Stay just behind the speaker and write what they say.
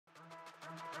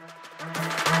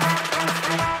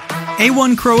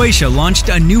A1 Croatia launched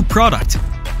a new product.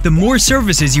 The more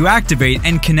services you activate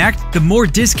and connect, the more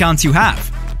discounts you have.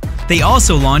 They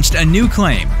also launched a new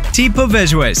claim,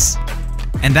 Povezuješ,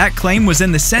 and that claim was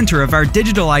in the center of our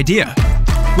digital idea.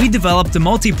 We developed a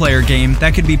multiplayer game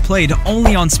that could be played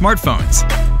only on smartphones.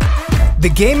 The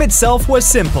game itself was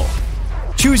simple.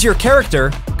 Choose your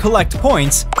character, collect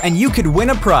points, and you could win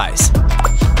a prize.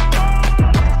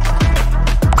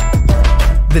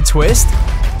 The twist?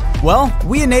 Well,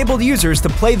 we enabled users to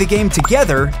play the game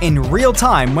together in real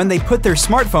time when they put their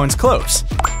smartphones close.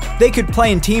 They could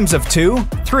play in teams of 2,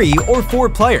 3, or 4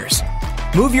 players.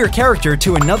 Move your character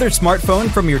to another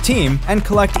smartphone from your team and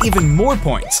collect even more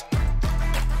points.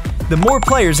 The more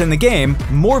players in the game,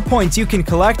 more points you can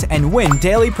collect and win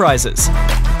daily prizes.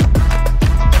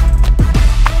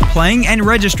 Playing and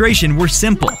registration were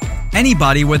simple.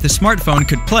 Anybody with a smartphone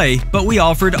could play, but we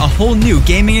offered a whole new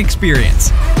gaming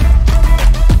experience.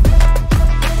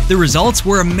 The results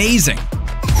were amazing.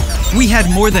 We had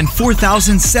more than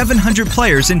 4,700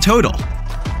 players in total.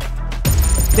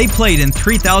 They played in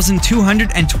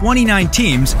 3,229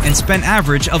 teams and spent an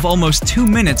average of almost 2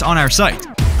 minutes on our site.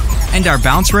 And our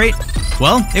bounce rate?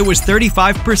 Well, it was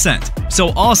 35%,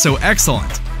 so also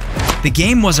excellent. The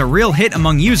game was a real hit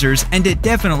among users and it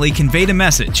definitely conveyed a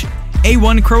message.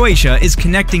 A1 Croatia is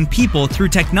connecting people through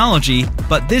technology,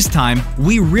 but this time,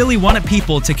 we really wanted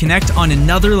people to connect on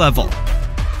another level.